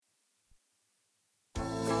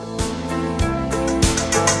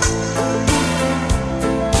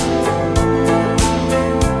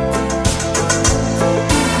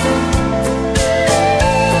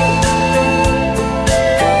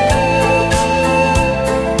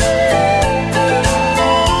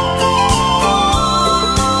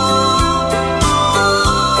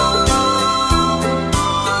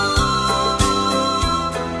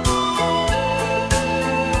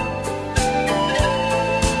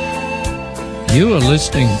You are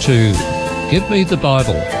listening to Give Me the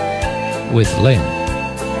Bible with Len.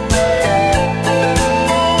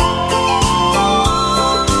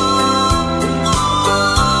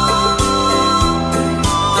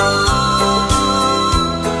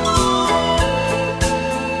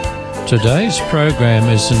 Today's program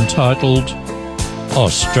is entitled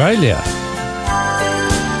Australia.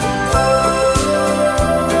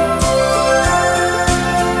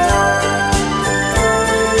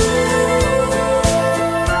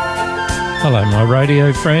 Hello, my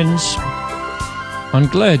radio friends. I'm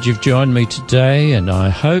glad you've joined me today, and I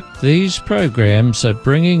hope these programs are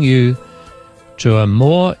bringing you to a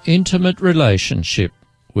more intimate relationship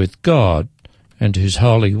with God and His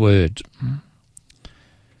holy word.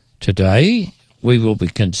 Today, we will be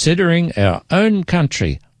considering our own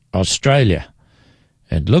country, Australia,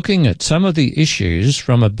 and looking at some of the issues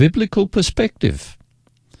from a biblical perspective.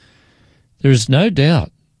 There is no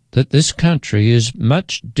doubt that this country is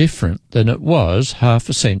much different than it was half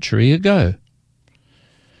a century ago.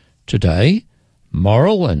 Today,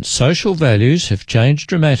 moral and social values have changed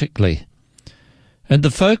dramatically, and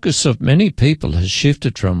the focus of many people has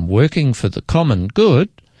shifted from working for the common good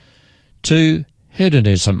to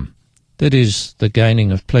hedonism, that is, the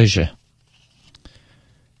gaining of pleasure.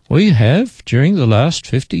 We have, during the last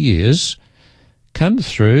 50 years, come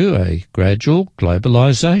through a gradual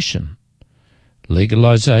globalisation,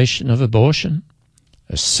 legalisation of abortion,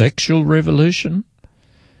 a sexual revolution,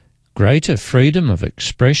 greater freedom of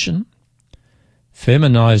expression,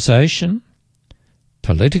 feminisation,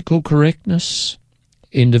 political correctness,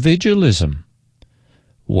 individualism,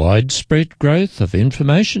 widespread growth of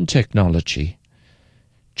information technology,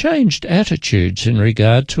 changed attitudes in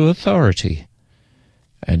regard to authority,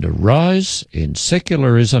 and a rise in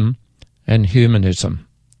secularism and humanism.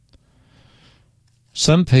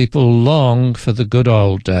 Some people long for the good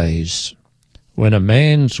old days, when a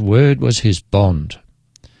man's word was his bond,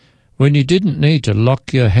 when you didn't need to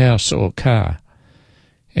lock your house or car,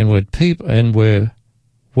 and where people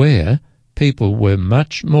were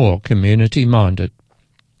much more community-minded.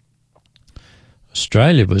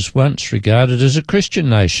 Australia was once regarded as a Christian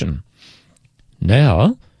nation.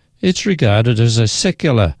 Now it's regarded as a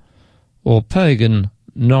secular or pagan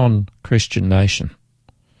non-Christian nation.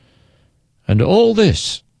 And all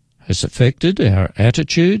this has affected our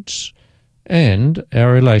attitudes and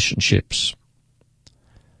our relationships.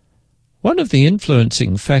 One of the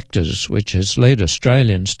influencing factors which has led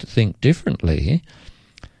Australians to think differently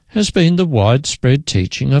has been the widespread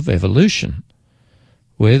teaching of evolution,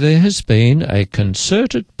 where there has been a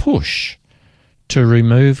concerted push to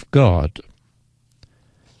remove God.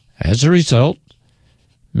 As a result,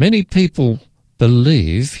 many people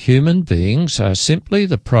believe human beings are simply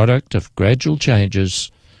the product of gradual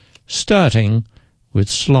changes, starting with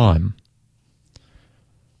slime.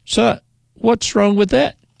 So, what's wrong with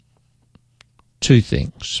that? Two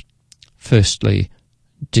things. Firstly,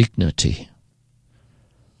 dignity.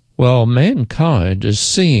 While mankind is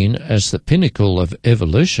seen as the pinnacle of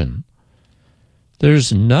evolution, there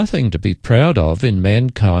is nothing to be proud of in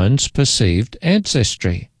mankind's perceived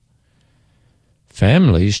ancestry.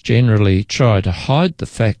 Families generally try to hide the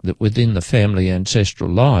fact that within the family ancestral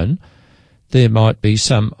line there might be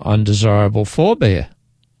some undesirable forebear.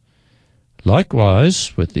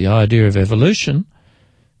 Likewise, with the idea of evolution,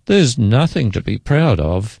 there's nothing to be proud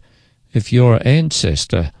of if your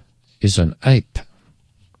ancestor is an ape.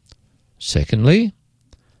 Secondly,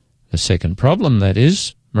 the second problem, that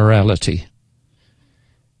is, morality.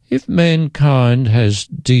 If mankind has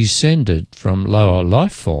descended from lower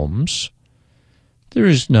life forms, there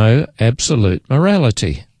is no absolute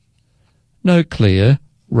morality, no clear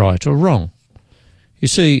right or wrong. You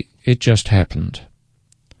see, it just happened.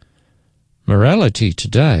 Morality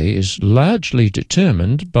today is largely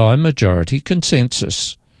determined by majority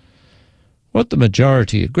consensus. What the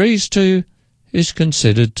majority agrees to is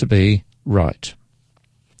considered to be right.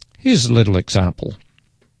 Here's a little example.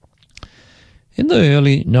 In the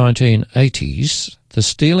early 1980s, the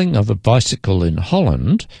stealing of a bicycle in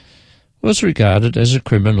Holland was regarded as a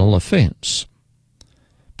criminal offence.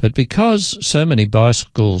 But because so many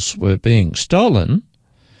bicycles were being stolen,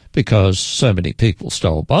 because so many people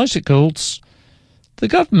stole bicycles, the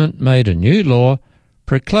government made a new law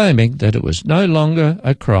proclaiming that it was no longer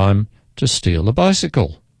a crime to steal a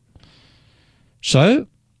bicycle. So,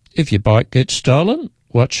 if your bike gets stolen,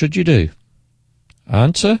 what should you do?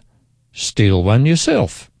 Answer: steal one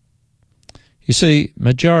yourself. You see,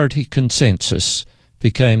 majority consensus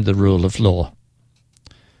became the rule of law.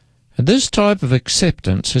 And this type of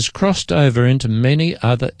acceptance has crossed over into many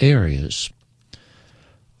other areas.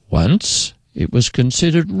 Once, it was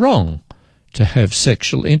considered wrong to have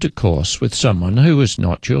sexual intercourse with someone who is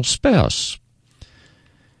not your spouse.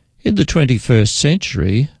 In the 21st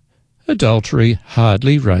century, adultery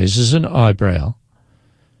hardly raises an eyebrow.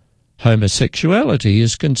 Homosexuality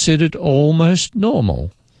is considered almost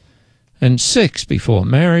normal, and sex before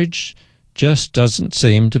marriage just doesn't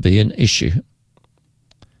seem to be an issue.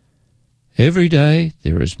 Every day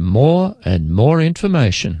there is more and more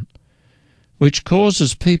information, which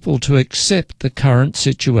causes people to accept the current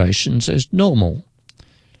situations as normal,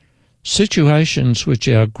 situations which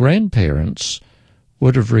our grandparents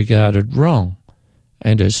would have regarded wrong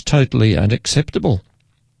and as totally unacceptable.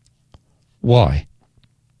 Why?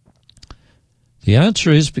 The answer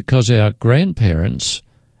is because our grandparents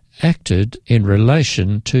acted in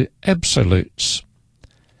relation to absolutes.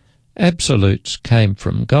 Absolutes came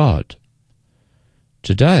from God.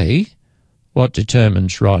 Today, what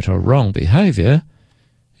determines right or wrong behaviour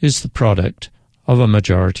is the product of a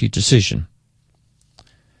majority decision.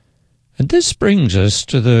 And this brings us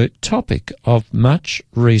to the topic of much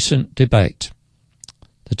recent debate,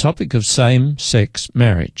 the topic of same-sex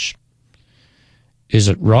marriage. Is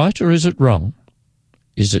it right or is it wrong?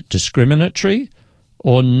 Is it discriminatory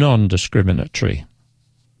or non-discriminatory?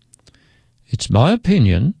 It's my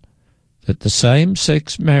opinion that the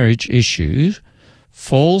same-sex marriage issue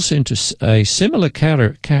falls into a similar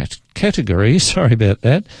category,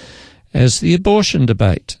 as the abortion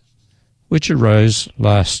debate, which arose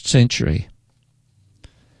last century.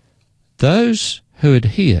 Those who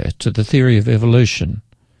adhere to the theory of evolution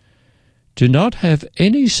do not have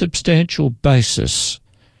any substantial basis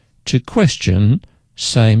to question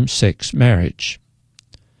same-sex marriage.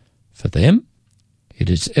 For them, it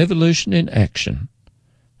is evolution in action,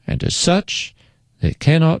 and as such, there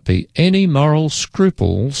cannot be any moral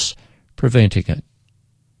scruples preventing it.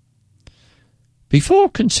 Before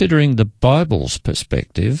considering the Bible's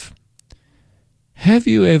perspective, have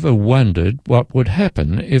you ever wondered what would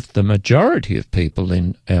happen if the majority of people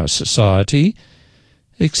in our society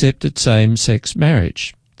accepted same-sex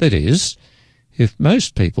marriage? That is, if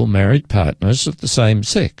most people married partners of the same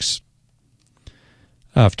sex.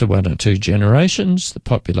 After 1 or 2 generations, the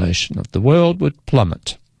population of the world would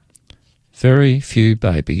plummet. Very few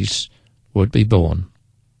babies would be born.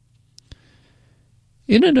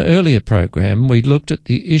 In an earlier program, we looked at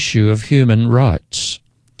the issue of human rights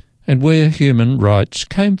and where human rights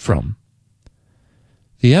came from.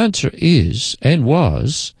 The answer is, and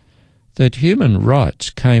was, that human rights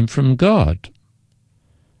came from God.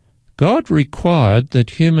 God required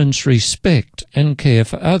that humans respect and care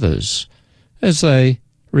for others as they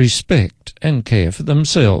respect and care for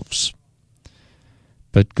themselves.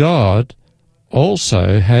 But God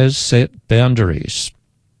also has set boundaries.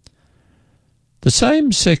 The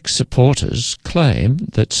same-sex supporters claim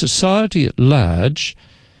that society at large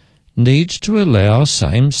needs to allow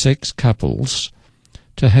same-sex couples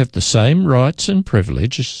to have the same rights and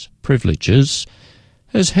privileges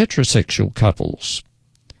as heterosexual couples.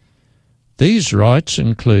 These rights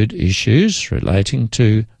include issues relating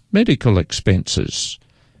to medical expenses,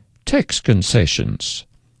 tax concessions,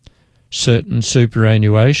 certain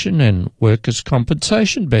superannuation and workers'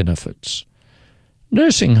 compensation benefits,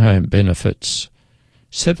 nursing home benefits,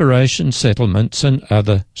 separation settlements and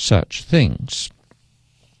other such things.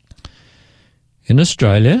 In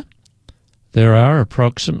Australia, there are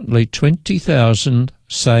approximately 20,000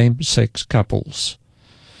 same-sex couples,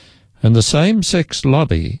 and the same-sex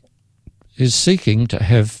lobby is seeking to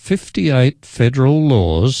have 58 federal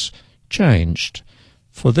laws changed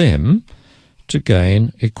for them to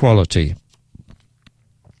gain equality.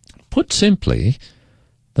 Put simply,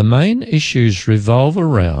 the main issues revolve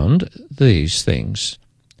around these things.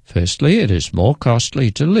 Firstly, it is more costly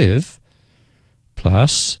to live,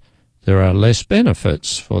 plus there are less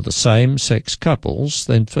benefits for the same-sex couples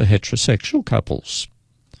than for heterosexual couples.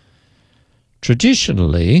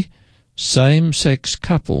 Traditionally, same-sex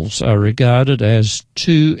couples are regarded as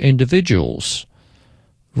 2 individuals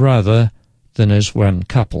rather than as one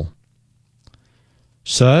couple.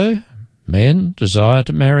 So, men desire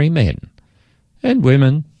to marry men, and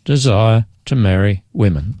women desire to marry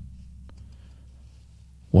women.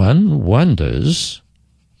 One wonders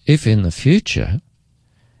if in the future,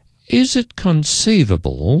 is it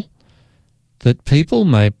conceivable that people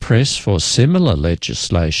may press for similar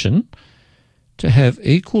legislation to have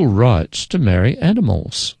equal rights to marry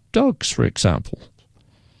animals, dogs for example?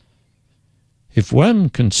 If one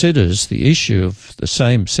considers the issue of the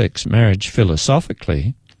same-sex marriage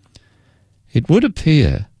philosophically, it would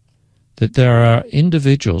appear that there are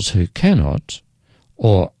individuals who cannot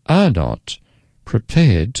or are not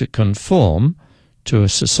prepared to conform to a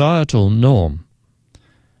societal norm,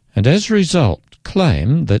 and as a result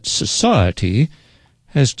claim that society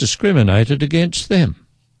has discriminated against them.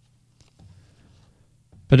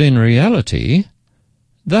 But in reality,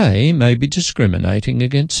 they may be discriminating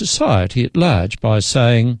against society at large by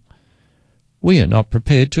saying, "We are not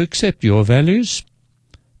prepared to accept your values,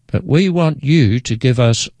 but we want you to give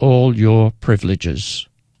us all your privileges."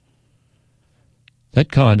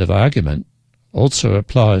 That kind of argument also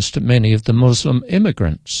applies to many of the Muslim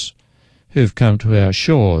immigrants who have come to our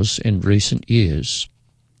shores in recent years.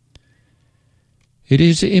 It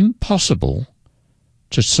is impossible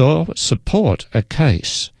to support a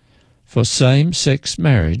case for same-sex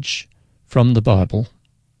marriage from the Bible.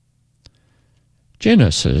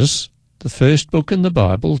 Genesis, the first book in the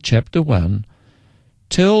Bible, chapter 1,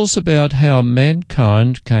 tells about how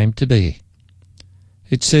mankind came to be.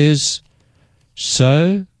 It says,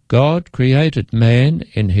 "So God created man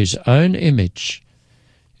in his own image.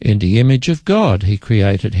 In the image of God he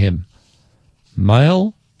created him.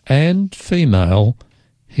 Male and female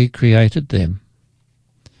he created them."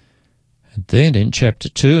 And then in chapter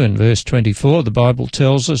 2 and verse 24 the Bible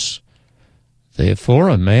tells us, "Therefore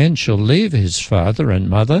a man shall leave his father and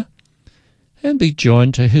mother and be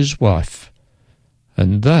joined to his wife,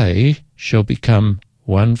 and they shall become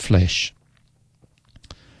one flesh."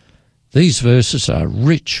 These verses are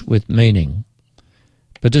rich with meaning,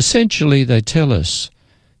 but essentially they tell us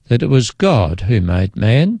that it was God who made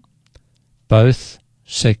man, both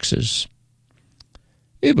sexes.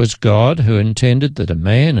 It was God who intended that a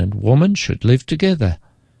man and woman should live together,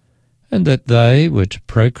 and that they were to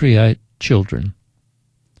procreate children.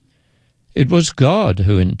 It was God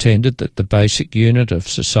who intended that the basic unit of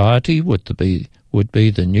society would be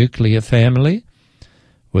the nuclear family,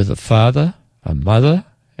 with a father, a mother,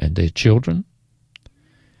 and their children.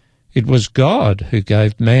 It was God who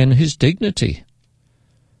gave man his dignity.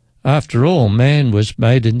 After all, man was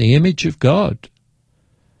made in the image of God.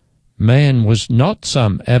 Man was not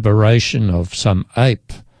some aberration of some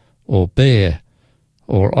ape or bear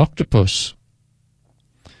or octopus.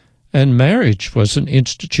 And marriage was an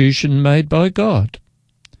institution made by God.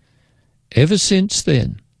 Ever since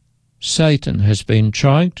then, Satan has been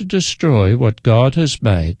trying to destroy what God has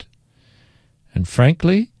made. And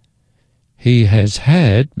frankly, he has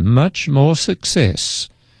had much more success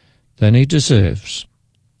than he deserves.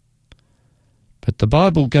 But the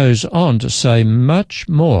Bible goes on to say much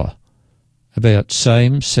more about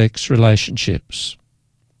same-sex relationships.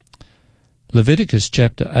 Leviticus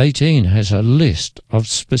chapter 18 has a list of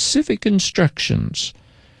specific instructions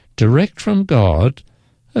direct from God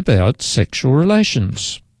about sexual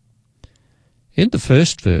relations. In the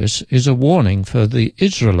first verse is a warning for the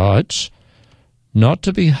Israelites not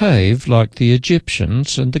to behave like the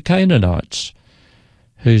Egyptians and the Canaanites,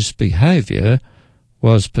 whose behaviour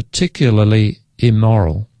was particularly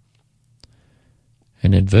immoral.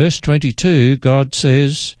 And in verse 22, God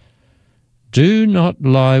says, "Do not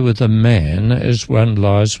lie with a man as one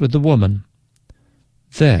lies with a woman.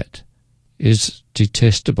 That is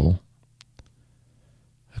detestable."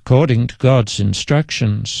 According to God's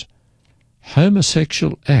instructions,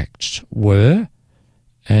 homosexual acts were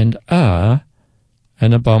and are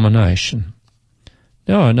an abomination.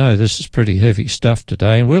 Now, I know this is pretty heavy stuff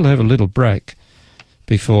today, and we'll have a little break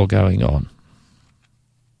before going on.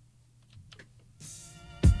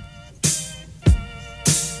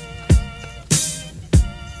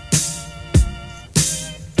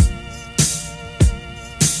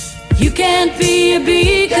 You can't be a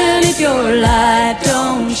beacon if your light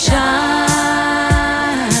don't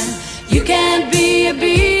shine. You can't be a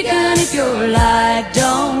beacon if your light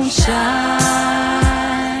don't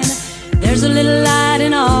shine. There's a little light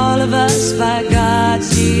in all of us by God's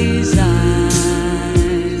design.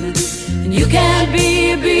 And you can't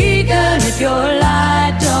be a beacon if your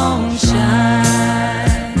light don't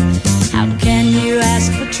shine. How can you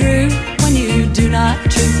ask for truth when you do not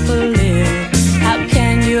truthfully live? How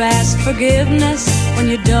can you ask forgiveness when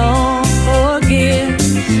you don't forgive?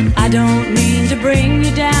 I don't mean to bring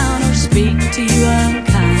you down or speak to you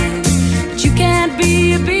unkind, but you can't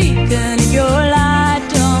be a beacon if your light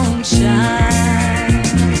don't shine.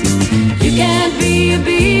 You can't be a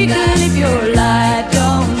beacon if your light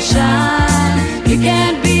don't shine. You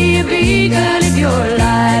can't be a beacon if your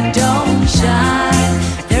light don't shine.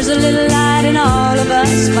 There's a little light in all of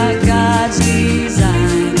us by God's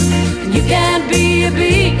design. You can't be a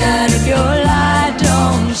beacon if your light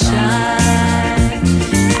don't shine.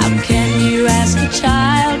 How can you ask a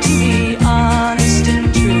child to be honest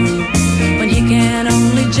and true when he can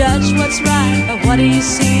only judge what's right by what he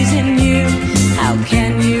sees in you? How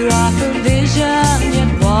can you offer vision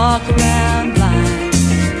yet walk around blind?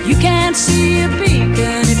 You can't see a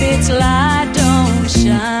beacon if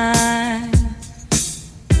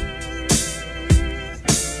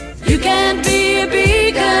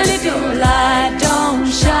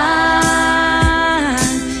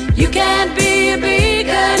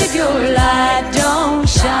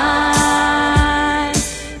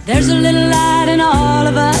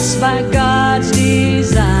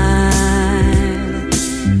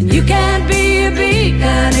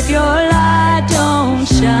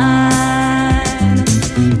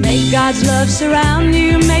God's love surround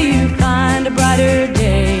you, may you find a brighter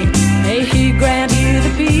day. May He grant you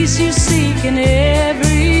the peace you seek in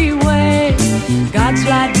every way. God's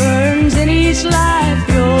light burns in each life,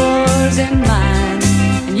 yours and mine.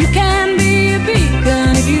 And you can be a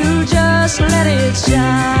beacon if you just let it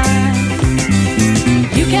shine.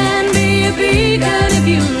 You can be a beacon if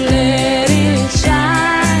you let it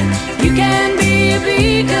shine. You can be a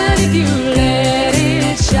beacon if you let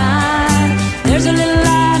it shine. There's a little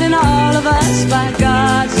light in all of us by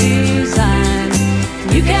God's design.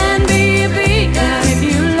 You can be a beacon if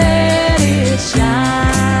you let it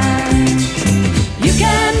shine. You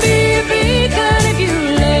can be a beacon if you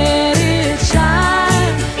let it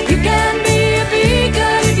shine. You can be a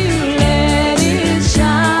beacon if you let it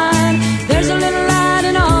shine. There's a little light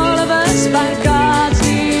in all of us by God's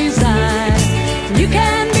design. You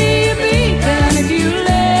can be a beacon if you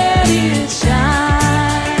let it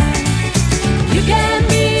shine. You can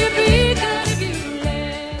be a beacon if you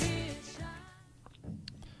let it shine.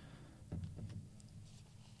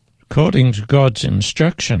 According to God's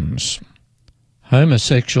instructions,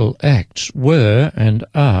 homosexual acts were and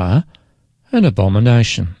are an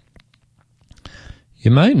abomination.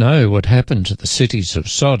 You may know what happened to the cities of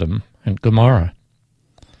Sodom and Gomorrah.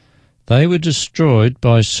 They were destroyed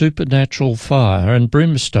by supernatural fire and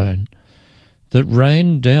brimstone that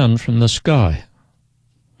rained down from the sky.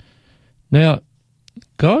 Now,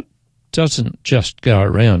 God doesn't just go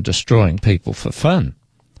around destroying people for fun.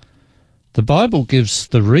 The Bible gives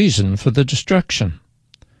the reason for the destruction.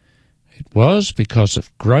 It was because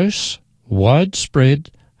of gross, widespread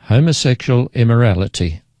homosexual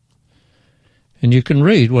immorality. And you can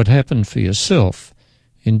read what happened for yourself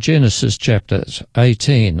in Genesis chapters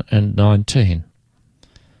 18 and 19.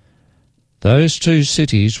 Those two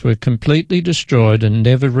cities were completely destroyed and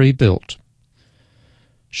never rebuilt.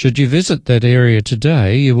 Should you visit that area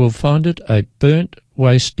today, you will find it a burnt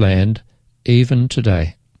wasteland even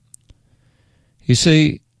today. You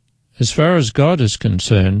see, as far as God is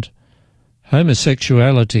concerned,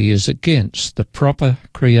 homosexuality is against the proper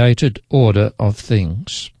created order of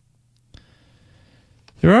things.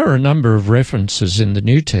 There are a number of references in the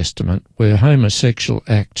New Testament where homosexual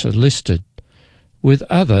acts are listed with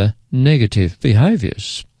other negative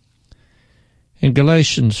behaviours. In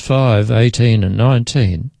Galatians 5:18 and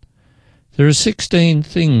 19, there are 16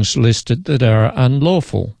 things listed that are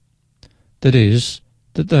unlawful, that is,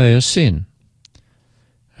 that they are sin.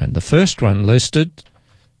 And the first one listed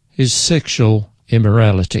is sexual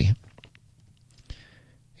immorality.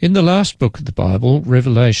 In the last book of the Bible,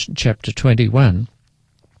 Revelation chapter 21,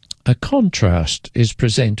 a contrast is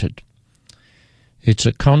presented. It's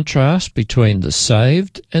a contrast between the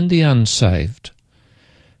saved and the unsaved,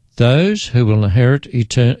 those who will inherit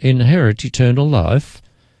eternal life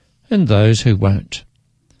and those who won't.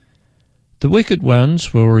 The wicked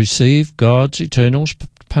ones will receive God's eternal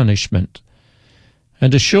punishment,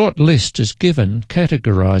 and a short list is given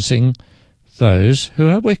categorizing those who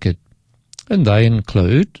are wicked, and they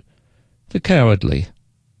include the cowardly,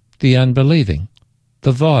 the unbelieving,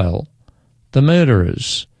 the vile, the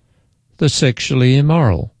murderers, the sexually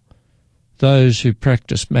immoral, those who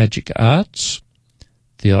practice magic arts,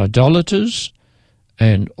 the idolaters,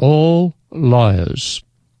 and all liars.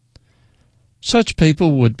 Such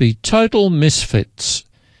people would be total misfits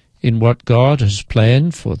in what God has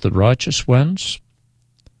planned for the righteous ones.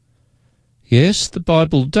 Yes, the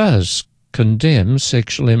Bible does condemn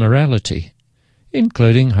sexual immorality,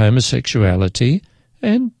 including homosexuality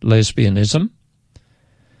and lesbianism.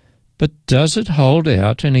 But does it hold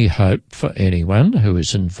out any hope for anyone who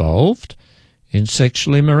is involved in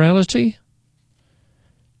sexual immorality?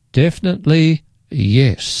 Definitely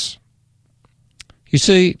yes. You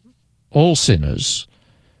see, all sinners,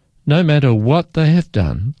 no matter what they have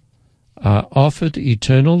done, are offered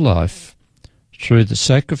eternal life through the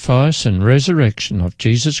sacrifice and resurrection of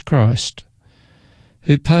Jesus Christ,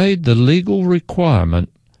 who paid the legal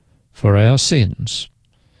requirement for our sins.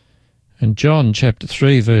 And John chapter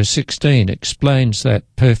 3 verse 16 explains that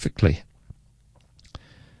perfectly.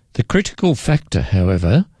 The critical factor,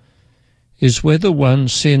 however, is whether one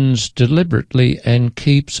sins deliberately and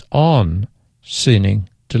keeps on sinning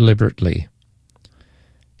deliberately.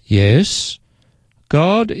 Yes,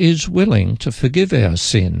 God is willing to forgive our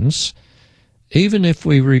sins, even if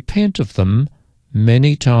we repent of them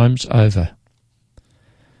many times over.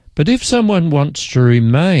 But if someone wants to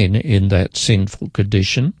remain in that sinful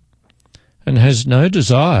condition and has no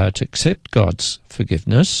desire to accept God's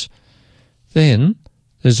forgiveness, then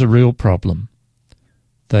there's a real problem.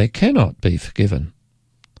 They cannot be forgiven.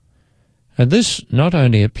 And this not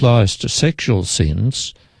only applies to sexual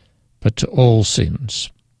sins, but to all sins.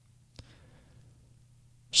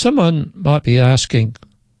 Someone might be asking,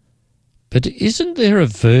 but isn't there a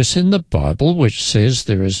verse in the Bible which says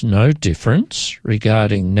there is no difference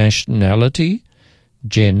regarding nationality,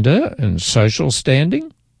 gender, and social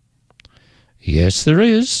standing? Yes, there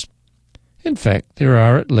is. In fact, there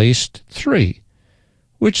are at least 3,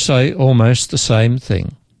 which say almost the same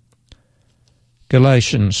thing.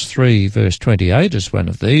 Galatians 3 verse 28 is one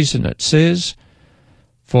of these, and it says,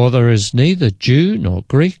 "For there is neither Jew nor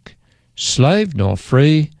Greek, slave nor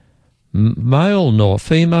free, male nor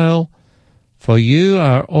female, for you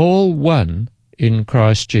are all one in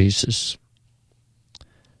Christ Jesus."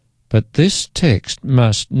 But this text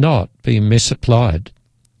must not be misapplied.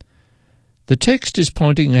 The text is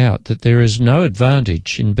pointing out that there is no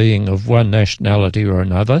advantage in being of one nationality or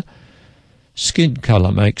another. Skin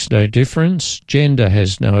colour makes no difference, gender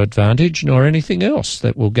has no advantage, nor anything else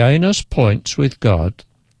that will gain us points with God.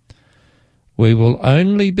 We will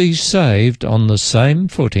only be saved on the same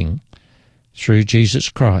footing through Jesus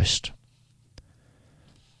Christ.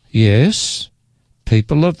 Yes,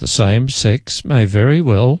 people of the same sex may very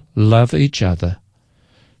well love each other.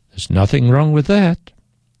 There's nothing wrong with that.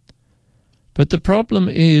 But the problem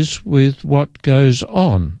is with what goes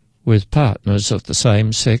on with partners of the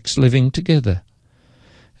same sex living together,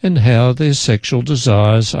 and how their sexual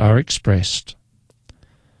desires are expressed.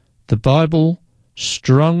 The Bible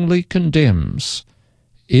strongly condemns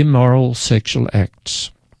immoral sexual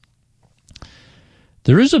acts.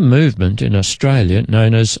 There is a movement in Australia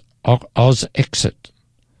known as AusExit.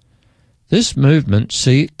 This movement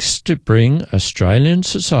seeks to bring Australian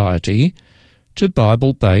society to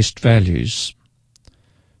Bible-based values.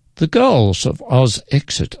 The goals of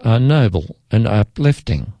AusExit are noble and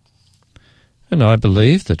uplifting, and I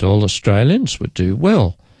believe that all Australians would do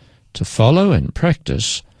well to follow and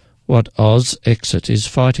practice what AusExit is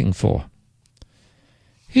fighting for.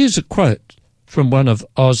 Here's a quote from one of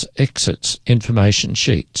AusExit's information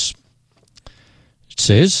sheets. It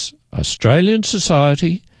says, "Australian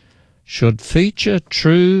society should feature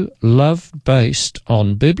true love based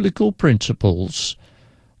on biblical principles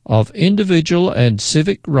of individual and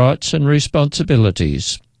civic rights and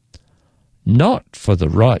responsibilities, not for the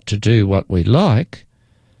right to do what we like,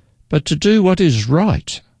 but to do what is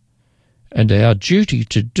right, and our duty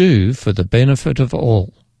to do for the benefit of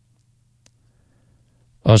all.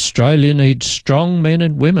 Australia needs strong men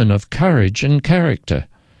and women of courage and character,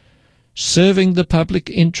 serving the public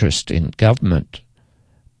interest in government,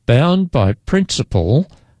 bound by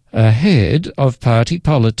principle ahead of party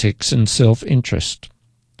politics and self-interest.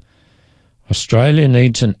 Australia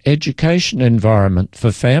needs an education environment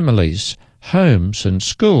for families, homes and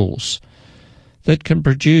schools that can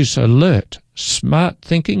produce alert,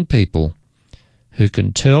 smart-thinking people who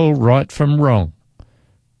can tell right from wrong,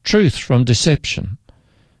 truth from deception,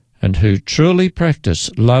 and who truly practice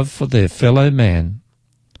love for their fellow man.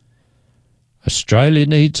 Australia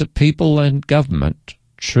needs a people and government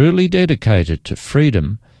truly dedicated to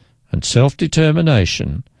freedom and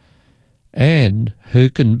self-determination, and who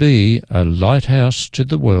can be a lighthouse to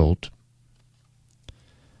the world."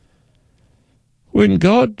 When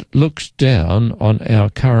God looks down on our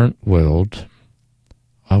current world,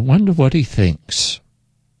 I wonder what he thinks.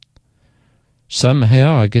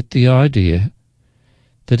 Somehow I get the idea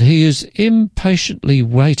that he is impatiently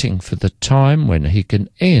waiting for the time when he can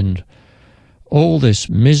end all this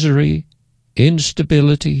misery,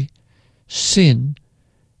 instability, sin,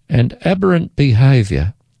 and aberrant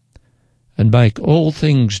behaviour, and make all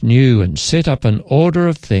things new and set up an order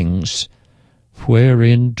of things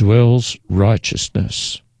wherein dwells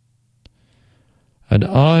righteousness. And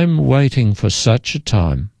I'm waiting for such a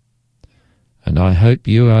time, and I hope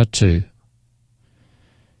you are too.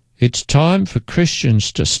 It's time for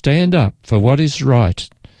Christians to stand up for what is right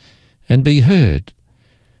and be heard,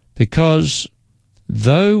 because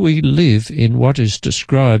though we live in what is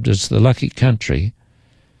described as the lucky country,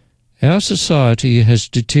 our society has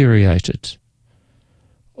deteriorated.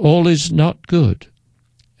 All is not good,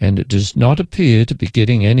 and it does not appear to be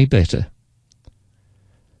getting any better.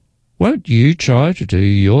 Won't you try to do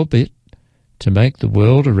your bit to make the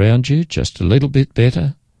world around you just a little bit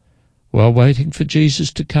better while waiting for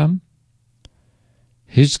Jesus to come?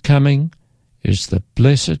 His coming is the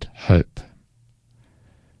blessed hope.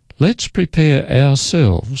 Let's prepare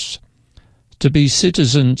ourselves to be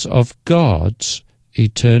citizens of God's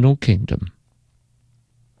eternal kingdom.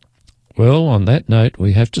 Well, on that note,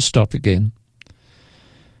 we have to stop again.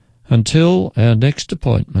 Until our next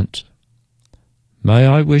appointment, may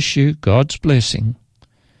I wish you God's blessing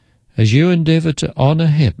as you endeavour to honour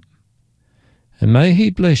him, and may he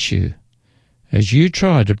bless you as you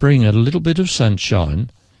try to bring a little bit of sunshine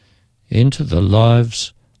into the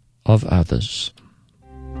lives of others.